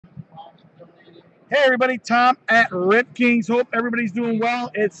Hey everybody, Tom at Rip Kings. Hope everybody's doing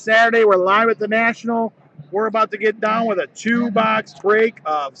well. It's Saturday. We're live at the National. We're about to get down with a 2-box break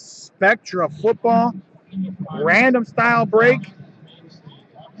of Spectra football. Random style break.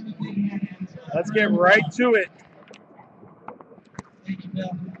 Let's get right to it.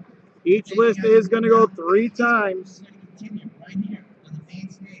 Each list is going to go 3 times.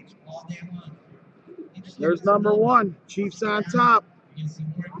 There's number 1, Chiefs on top.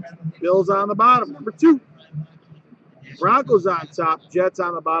 Bills on the bottom. Number 2, Broncos on top, Jets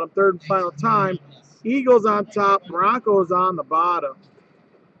on the bottom. Third and final time, Eagles on top, Broncos on the bottom.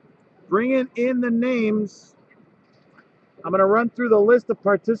 Bringing in the names. I'm going to run through the list of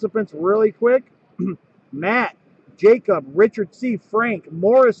participants really quick. Matt, Jacob, Richard C., Frank,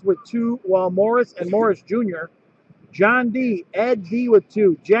 Morris with 2, Morris and Morris Jr., John D., Ed D. with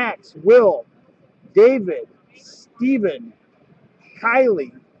 2, Jax, Will, David, Stephen,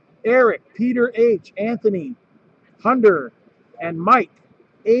 Kylie, Eric, Peter H., Anthony, Hunter, and Mike,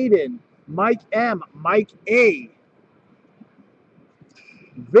 Aiden, Mike M., Mike A.,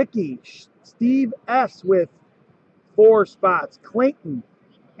 Vicky, Steve S. with 4 spots, Clayton,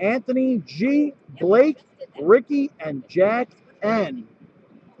 Anthony G., Blake, Ricky, and Jack N.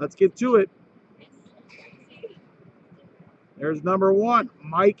 Let's get to it. There's number 1.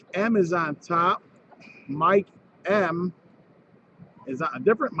 Mike M. is on top. Mike M. is on a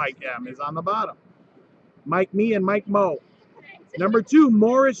different Mike M. is on the bottom. Mike Me and Mike Mo. Number 2,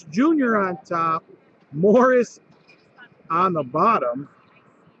 Morris Jr. on top. Morris on the bottom.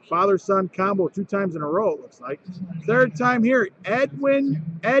 Father-son combo 2 times in a row, it looks like. Third time here, Ed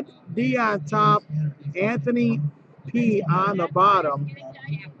D on top, Anthony P on the bottom.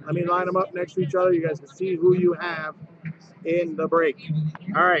 Let me line them up next to each other. You guys can see who you have in the break.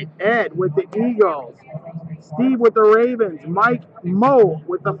 All right, Ed with the Eagles, Steve with the Ravens, Mike Mo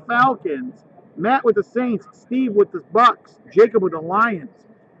with the Falcons, Matt with the Saints, Steve with the Bucks, Jacob with the Lions,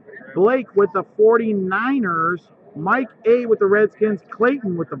 Blake with the 49ers, Mike A. with the Redskins,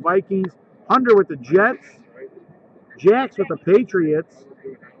 Clayton with the Vikings, Hunter with the Jets, Jax with the Patriots,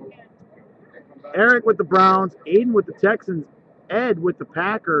 Eric with the Browns, Aiden with the Texans, Ed with the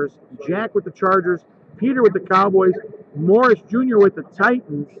Packers, Jack with the Chargers, Peter with the Cowboys, Morris Jr. with the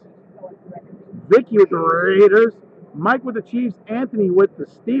Titans, Vicky with the Raiders, Mike with the Chiefs, Anthony with the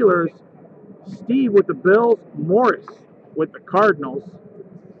Steelers, Steve with the Bills, Morris with the Cardinals,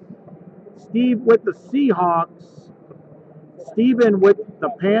 Steve with the Seahawks, Steven with the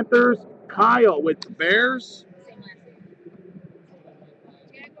Panthers, Kyle with the Bears,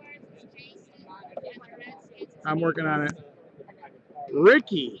 I'm working on it,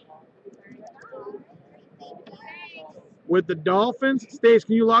 Ricky with the Dolphins. Stace,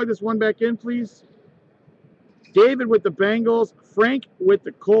 can you log this one back in, please? David with the Bengals, Frank with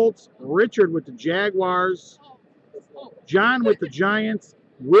the Colts, Richard with the Jaguars, John with the Giants,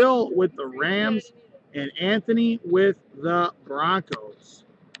 Will with the Rams, and Anthony with the Broncos.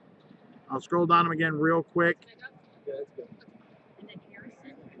 I'll scroll down them again real quick.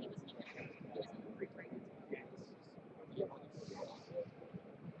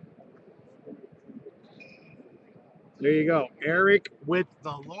 There you go. Eric with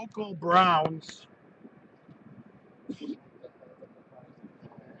the local Browns.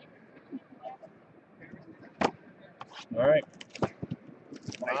 All right.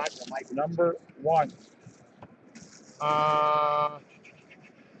 Box number 1.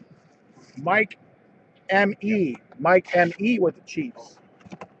 Mike M.E. Mike M.E. with the Chiefs.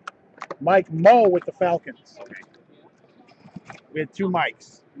 Mike Mo with the Falcons. We had 2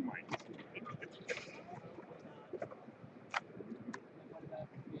 Mikes.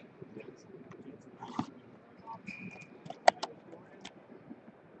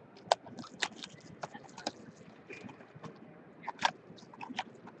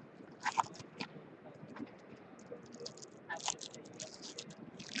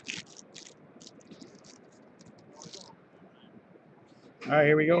 All right,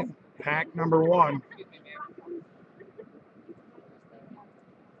 here we go. Pack number 1.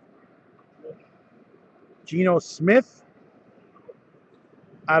 Geno Smith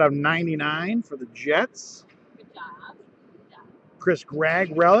out of 99 for the Jets. Chris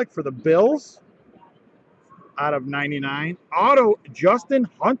Gregg relic for the Bills out of 99. Auto Justin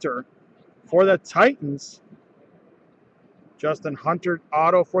Hunter for the Titans. Justin Hunter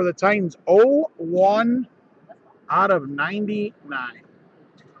auto for the Titans. 01 out of 99.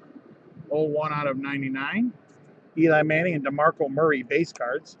 01 out of 99. Eli Manning and DeMarco Murray base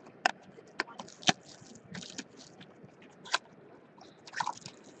cards.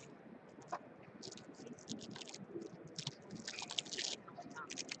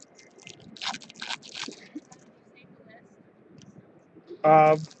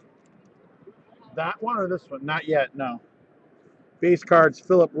 of that one or this one? Not yet, no. Base cards,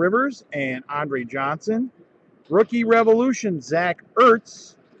 Phillip Rivers and Andre Johnson. Rookie Revolution, Zach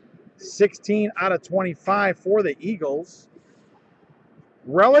Ertz. 16 out of 25 for the Eagles.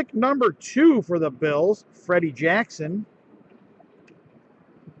 Relic number 2 for the Bills, Freddie Jackson.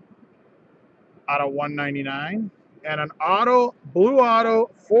 Out of 199. And an auto, blue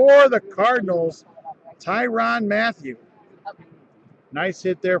auto for the Cardinals, Tyrann Mathieu. Nice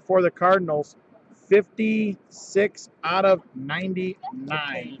hit there for the Cardinals. 56 out of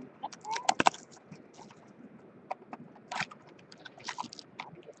 99.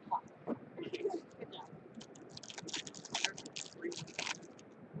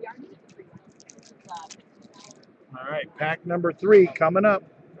 All right, pack number 3 coming up.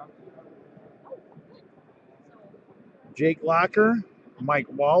 Jake Locker, Mike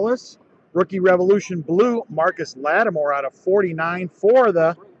Wallace. Rookie Revolution Blue, Marcus Lattimore out of 49 for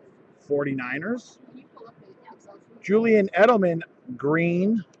the 49ers. Julian Edelman,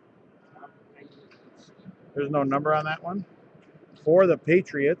 green. There's no number on that one. For the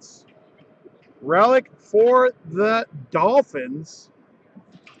Patriots. Relic for the Dolphins.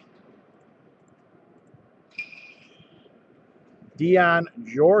 Dion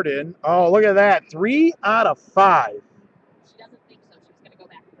Jordan. Oh, look at that. 3 out of 5.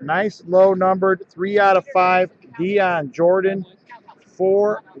 Nice low numbered 3 out of 5. Dion Jordan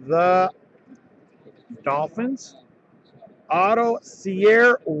for the Dolphins. Auto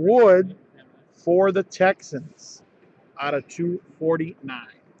Sierra Wood for the Texans out of 249.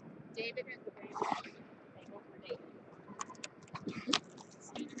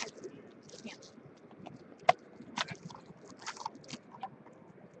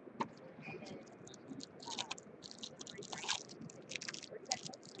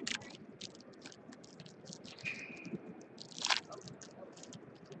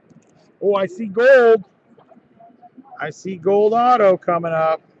 Oh, I see gold. I see gold auto coming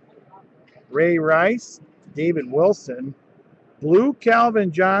up. Ray Rice, David Wilson. Blue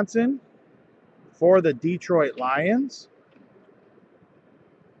Calvin Johnson for the Detroit Lions.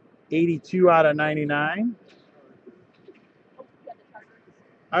 82 out of 99.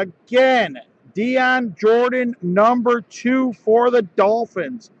 Again, Dion Jordan, number 2 for the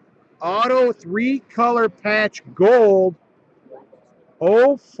Dolphins. Auto 3-color patch gold.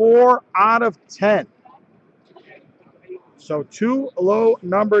 04 out of 10. So 2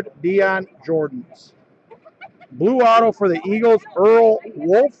 low-numbered Dion Jordans. Blue auto for the Eagles, Earl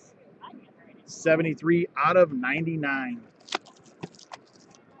Wolf. 73 out of 99.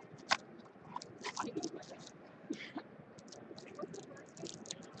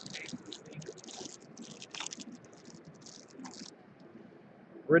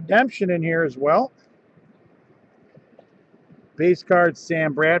 Redemption in here as well. Base cards,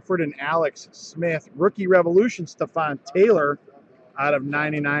 Sam Bradford and Alex Smith. Rookie Revolution, Stephon Taylor out of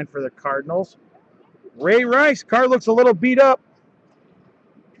 99 for the Cardinals. Ray Rice, card looks a little beat up.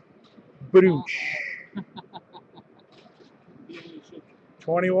 Badooch.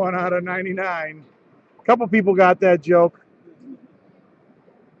 21 out of 99. A couple people got that joke.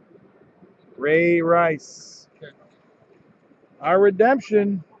 Ray Rice. Our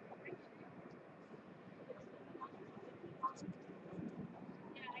redemption.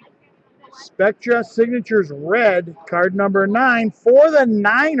 Spectra Signatures Red, card number 9 for the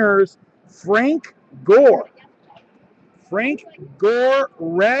Niners, Frank Gore. Frank Gore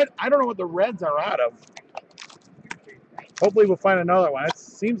Red. I don't know what the Reds are out of. Hopefully we'll find another one. It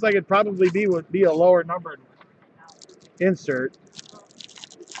seems like it'd probably would be a lower numbered insert.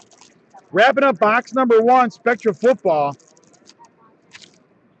 Wrapping up box number 1, Spectra Football.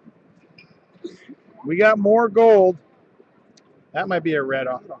 We got more gold. That might be a red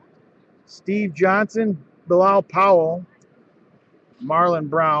auto. Steve Johnson, Bilal Powell, Marlon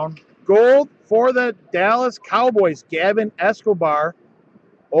Brown. Gold for the Dallas Cowboys, Gavin Escobar,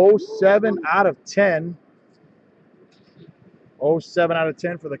 07 out of 10. 07 out of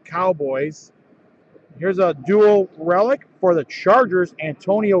 10 for the Cowboys. Here's a dual relic for the Chargers,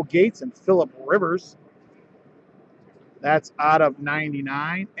 Antonio Gates and Phillip Rivers. That's out of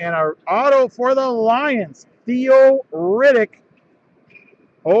 99. And our auto for the Lions, Theo Riddick,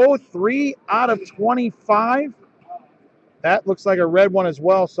 03 out of 25. That looks like a red one as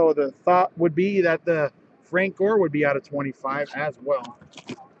well, so the thought would be that the Frank Gore would be out of 25 as well.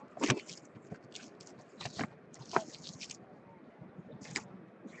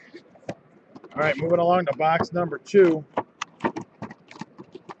 All right, moving along to box number 2.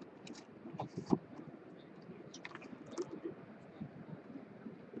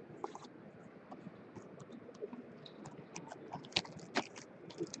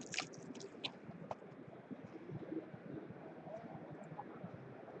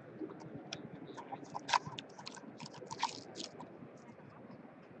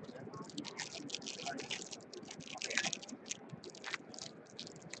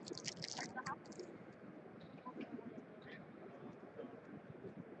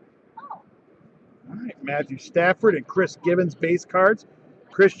 Matthew Stafford and Chris Gibbons base cards.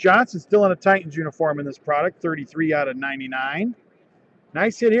 Chris Johnson still in a Titans uniform in this product, 33 out of 99.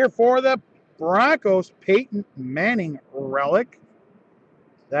 Nice hit here for the Broncos, Peyton Manning relic.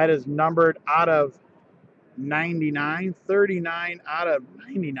 That is numbered out of 99, 39 out of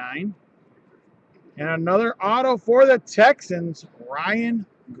 99. And another auto for the Texans, Ryan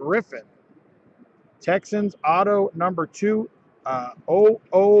Griffin. Texans auto number 2,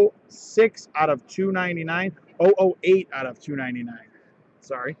 006 out of 299, 008 out of 299.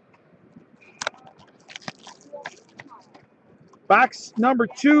 Sorry. Box number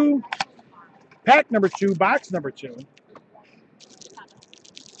 2, pack number 2, box number 2.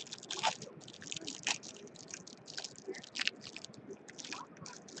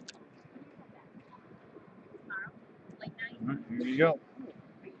 Right, here you go.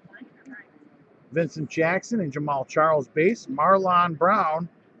 Vincent Jackson and Jamal Charles base. Marlon Brown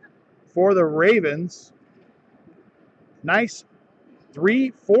for the Ravens. Nice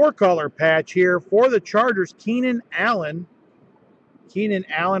 3-4 color patch here for the Chargers. Keenan Allen. Keenan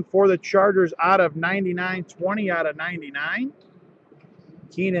Allen for the Chargers out of 99, 20 out of 99.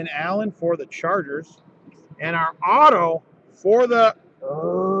 Keenan Allen for the Chargers. And our auto for the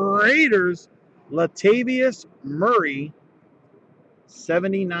Raiders, Latavius Murray,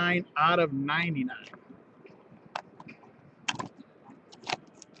 79 out of 99.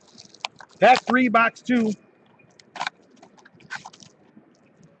 Pack 3, box 2.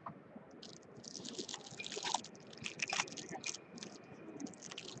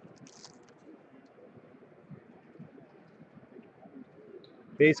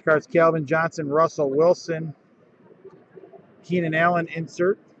 Base cards, Calvin Johnson, Russell Wilson, Keenan Allen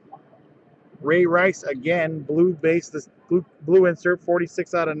insert. Ray Rice again, blue base, this blue insert,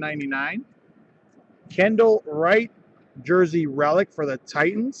 46 out of 99. Kendall Wright, jersey relic for the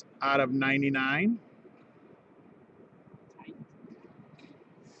Titans out of 99.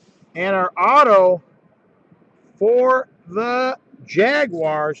 And our auto for the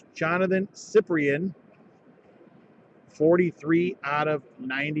Jaguars, Jonathan Cyprien, 43 out of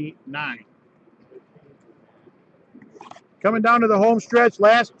 99. Coming down to the home stretch,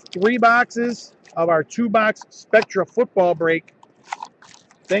 last 3 boxes of our 2-box Spectra football break.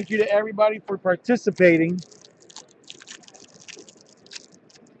 Thank you to everybody for participating.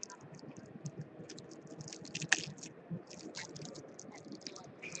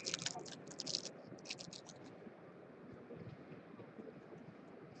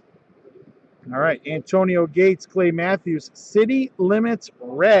 All right, Antonio Gates, Clay Matthews, City Limits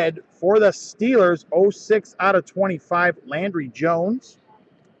red for the Steelers, 06 out of 25, Landry Jones.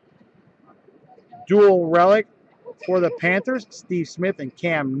 Dual relic for the Panthers, Steve Smith and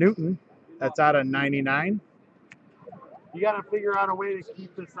Cam Newton. That's out of 99. You got to figure out a way to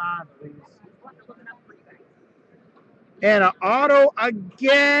keep this on, please. And an auto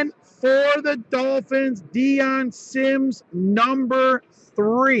again for the Dolphins, Deion Sims, number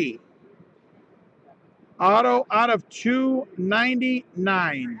 3. Auto out of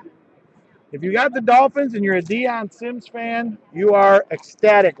 299. If you got the Dolphins and you're a Deion Sims fan, you are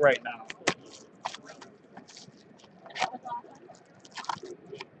ecstatic right now.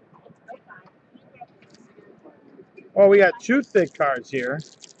 Oh, we got 2 thick cards here.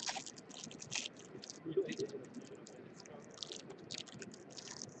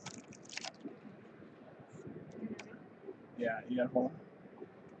 Yeah, you got to hold.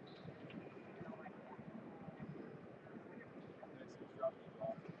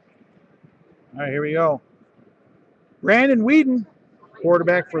 All right, here we go. Brandon Whedon,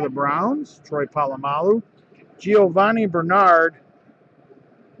 quarterback for the Browns. Troy Polamalu. Giovanni Bernard,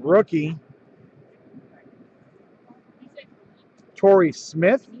 rookie. Torrey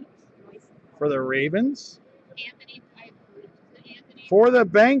Smith for the Ravens. For the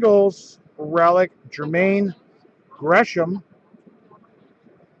Bengals, relic, Jermaine Gresham.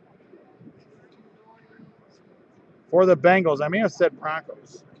 For the Bengals. I may have said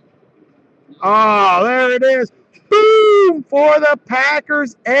Broncos. Oh, there it is. Boom! For the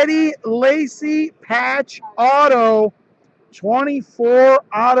Packers, Eddie Lacy patch auto, 24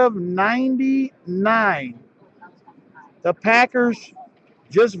 out of 99. The Packers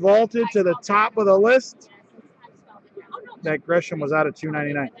just vaulted to the top of the list. That Gresham was out of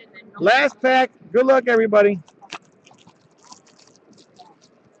 299. Last pack. Good luck, everybody.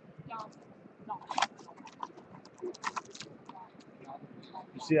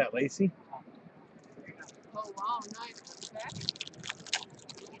 You see that, Lacy? Oh, wow, nice.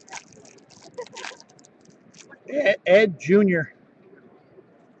 Ed Jr.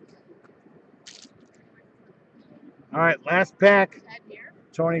 All right, last pack.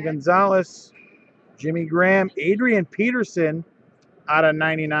 Tony Gonzalez, Jimmy Graham, Adrian Peterson out of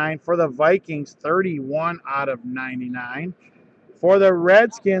 99. For the Vikings, 31 out of 99. For the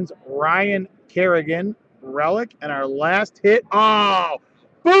Redskins, Ryan Kerrigan, relic. And our last hit, oh,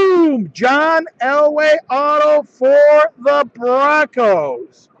 boom! John Elway auto for the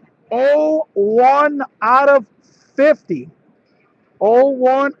Broncos. 01 out of 50.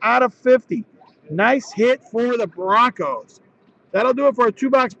 01 out of 50. Nice hit for the Broncos. That'll do it for a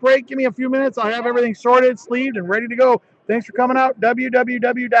 2-box break. Give me a few minutes. I'll have everything sorted, sleeved, and ready to go. Thanks for coming out.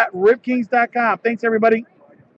 www.ripkings.com. Thanks, everybody.